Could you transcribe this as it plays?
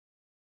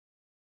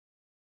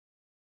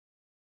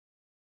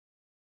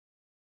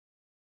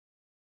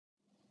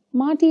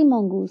Marty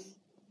Mongoose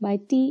by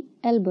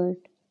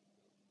T.Albert.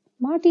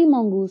 Marty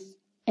Mongoose,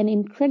 an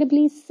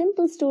incredibly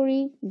simple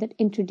story that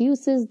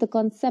introduces the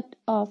concept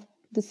of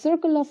the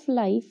circle of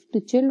life to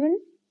children.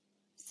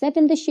 Set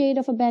in the shade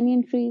of a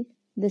banyan tree,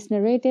 this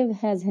narrative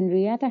has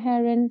Henrietta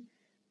Heron,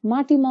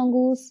 Marty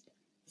Mongoose,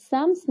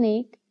 Sam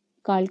Snake,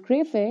 Carl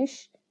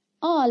Crayfish,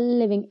 all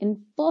living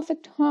in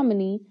perfect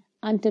harmony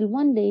until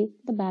one day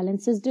the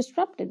balance is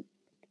disrupted.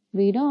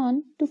 Read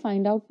on to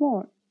find out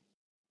more.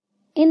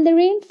 In the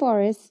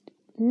rainforest,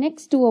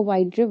 next to a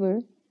wide river,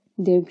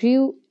 there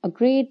grew a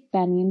great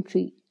banyan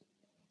tree.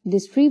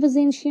 This tree was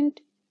ancient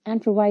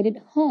and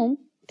provided home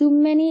to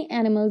many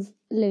animals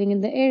living in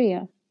the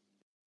area.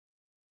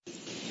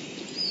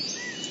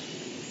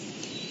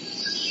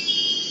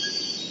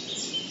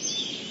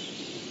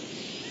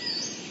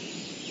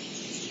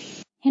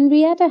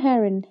 Henrietta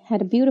Heron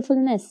had a beautiful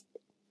nest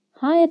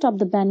high atop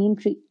the banyan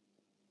tree.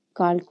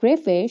 Carl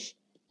Crayfish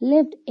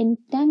lived in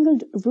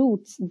tangled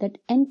roots that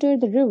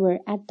entered the river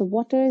at the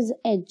water's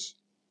edge.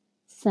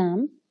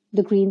 Sam,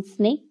 the green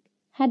snake,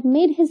 had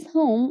made his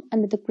home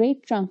under the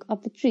great trunk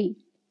of the tree.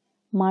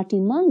 Marty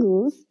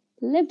Mongoose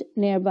lived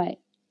nearby.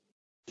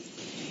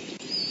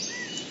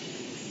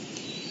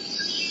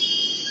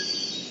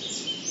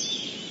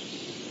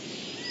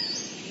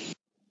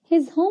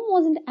 His home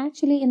wasn't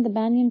actually in the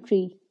banyan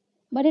tree,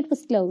 but it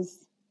was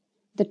close.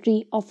 The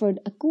tree offered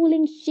a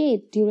cooling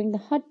shade during the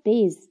hot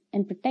days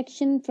and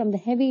protection from the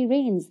heavy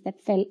rains that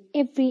fell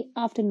every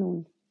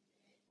afternoon.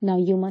 Now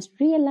you must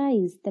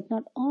realize that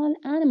not all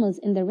animals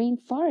in the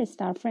rainforest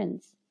are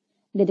friends.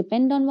 They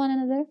depend on one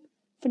another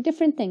for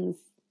different things,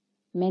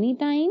 many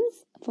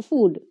times for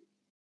food.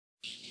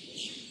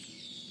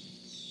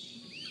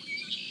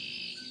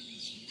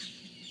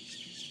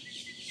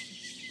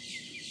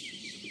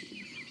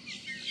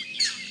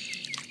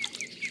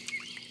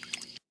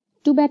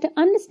 To better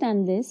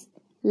understand this,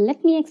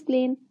 let me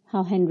explain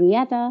how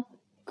Henrietta,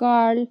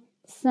 Carl,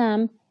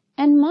 Sam,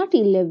 and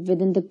Marty live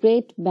within the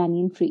great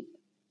banyan tree.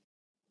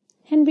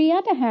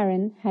 Henrietta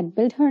Heron had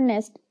built her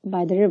nest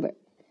by the river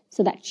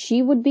so that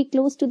she would be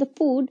close to the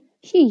food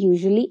she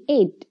usually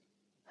ate.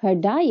 Her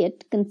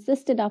diet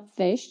consisted of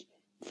fish,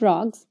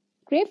 frogs,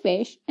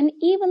 crayfish, and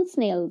even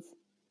snails.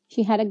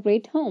 She had a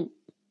great home.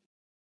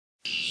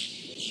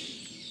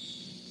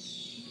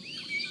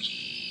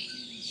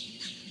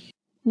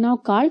 Now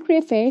Carl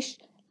Crayfish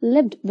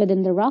lived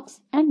within the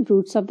rocks and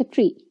roots of the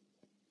tree.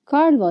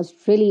 Carl was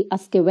really a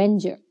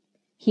scavenger.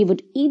 He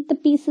would eat the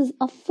pieces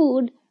of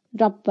food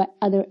dropped by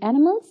other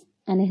animals,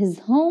 and his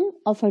home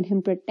offered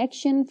him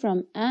protection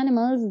from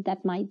animals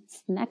that might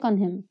snack on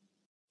him.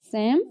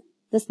 Sam,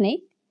 the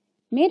snake,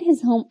 made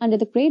his home under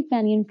the great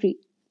banyan tree,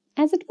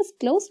 as it was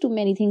close to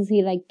many things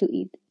he liked to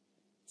eat.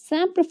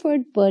 Sam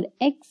preferred bird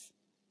eggs,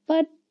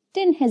 but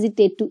didn't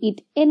hesitate to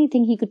eat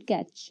anything he could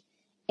catch,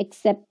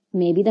 except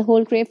maybe the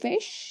whole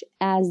crayfish,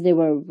 as they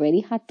were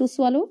very hard to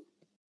swallow.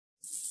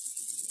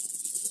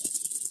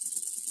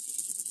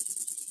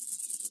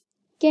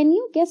 Can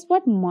you guess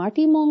what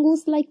Marty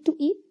Mongoose liked to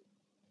eat?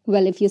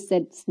 Well, if you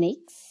said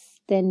snakes,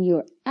 then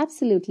you're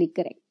absolutely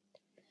correct.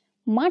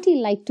 Marty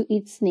liked to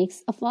eat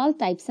snakes of all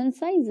types and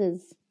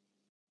sizes.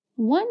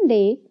 One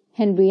day,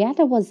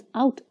 Henrietta was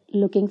out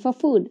looking for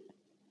food.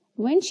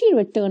 When she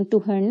returned to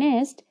her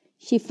nest,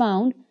 she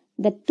found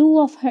that two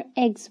of her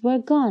eggs were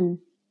gone.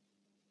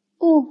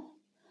 Oh,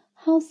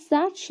 how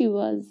sad she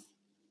was!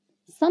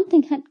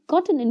 Something had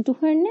gotten into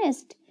her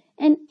nest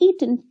and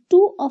eaten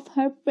two of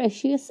her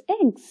precious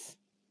eggs.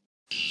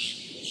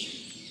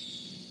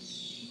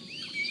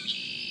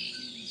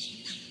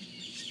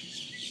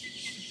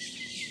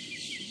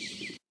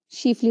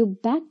 She flew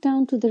back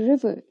down to the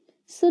river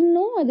so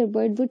no other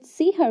bird would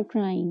see her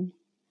crying.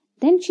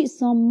 Then she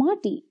saw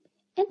Marty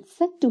and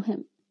said to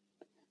him,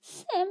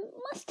 "Sam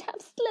must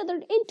have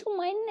slithered into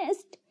my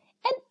nest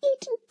and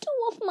eaten two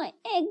of my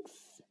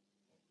eggs."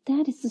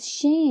 "That is a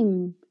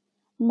shame,"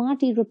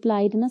 Marty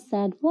replied in a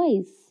sad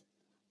voice.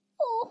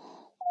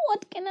 "Oh,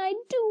 what can I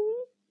do?"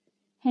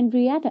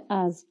 Henrietta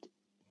asked.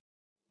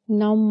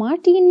 Now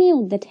Marty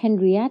knew that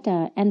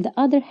Henrietta and the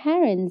other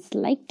herons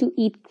liked to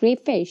eat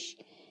crayfish,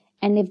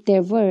 and if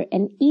there were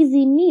an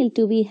easy meal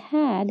to be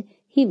had,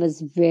 he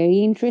was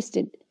very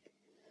interested.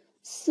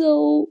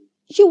 "So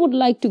you would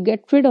like to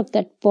get rid of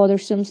that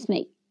bothersome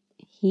snake?"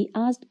 he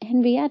asked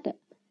Henrietta.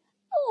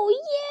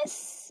 "Oh,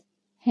 yes,"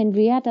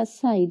 Henrietta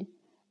sighed.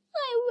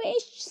 "I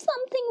wish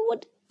something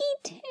would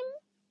eat him."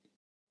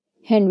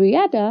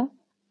 "Henrietta,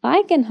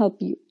 I can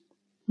help you,"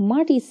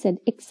 Marty said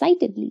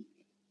excitedly.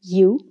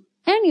 "You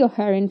and your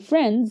heron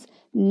friends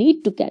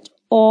need to catch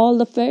all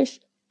the fish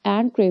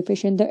and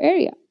crayfish in the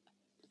area,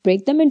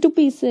 break them into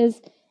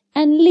pieces,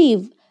 and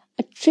leave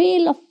a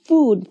trail of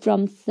food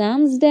from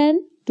Sam's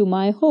den to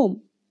my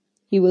home.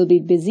 He will be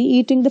busy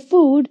eating the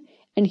food,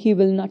 and he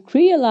will not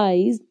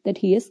realize that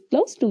he is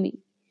close to me.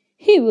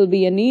 He will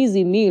be an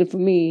easy meal for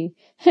me,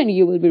 and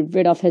you will be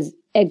rid of his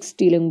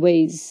egg-stealing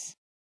ways."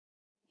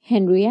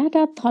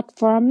 Henrietta thought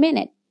for a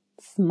minute,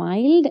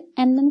 smiled,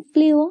 and then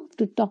flew off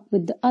to talk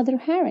with the other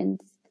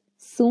herons.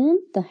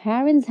 Soon the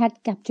herons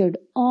had captured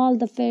all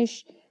the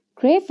fish,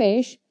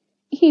 crayfish,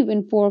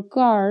 even poor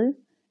Carl,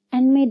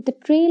 and made the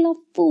trail of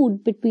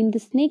food between the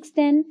snake's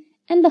den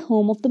and the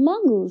home of the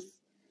mongoose.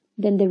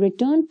 Then they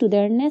returned to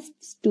their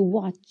nests to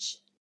watch.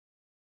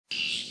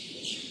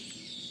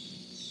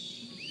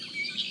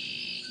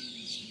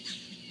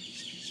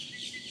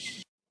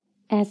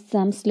 As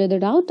Sam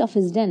slithered out of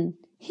his den,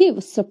 he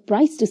was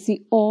surprised to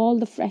see all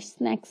the fresh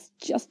snacks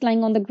just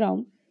lying on the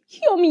ground.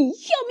 Yummy,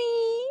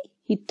 yummy,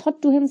 he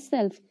thought to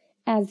himself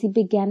as he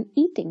began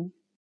eating.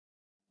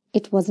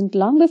 It wasn't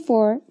long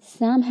before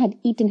Sam had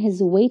eaten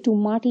his way to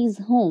Marty's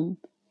home.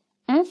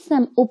 As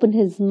Sam opened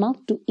his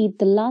mouth to eat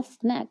the last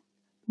snack,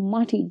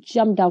 Marty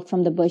jumped out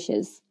from the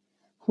bushes.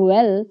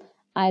 Well,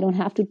 I don't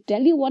have to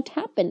tell you what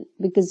happened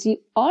because you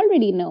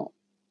already know.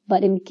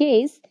 But in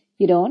case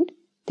you don't,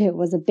 there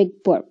was a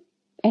big burp,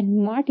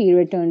 and Marty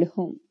returned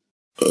home.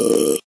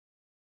 Did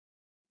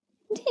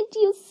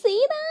you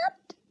see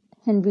that?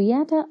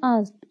 Henrietta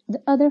asked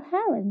the other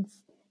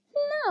herons.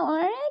 Now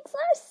our eggs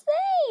are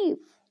safe.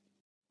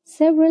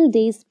 Several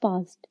days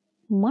passed.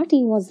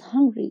 Marty was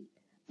hungry,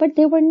 but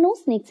there were no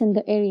snakes in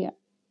the area.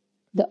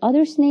 The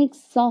other snakes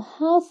saw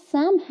how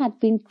Sam had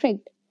been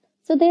tricked,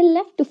 so they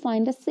left to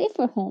find a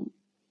safer home.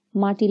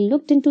 Marty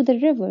looked into the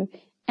river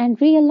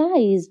and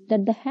realized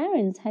that the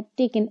herons had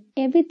taken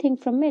everything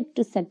from it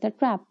to set the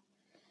trap.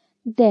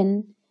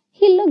 Then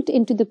he looked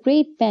into the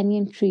great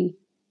banyan tree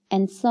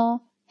and saw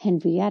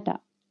Henrietta.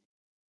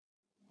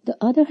 The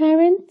other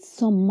herons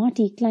saw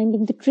Marty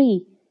climbing the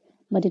tree,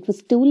 but it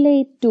was too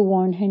late to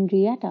warn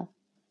Henrietta.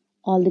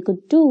 All they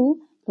could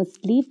do was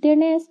leave their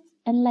nests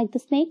and, like the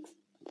snakes,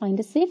 find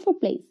a safer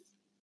place.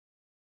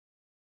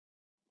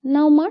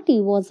 Now Marty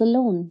was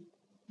alone.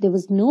 There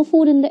was no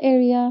food in the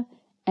area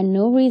and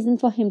no reason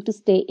for him to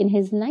stay in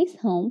his nice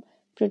home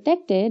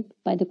protected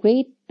by the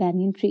great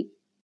banyan tree.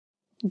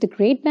 The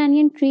great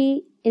banyan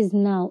tree is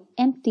now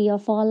empty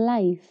of all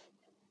life.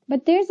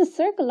 But there's a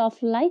circle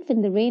of life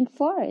in the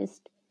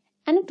rainforest,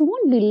 and it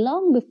won't be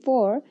long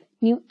before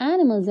new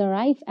animals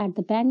arrive at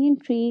the banyan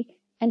tree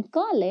and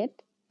call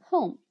it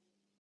home.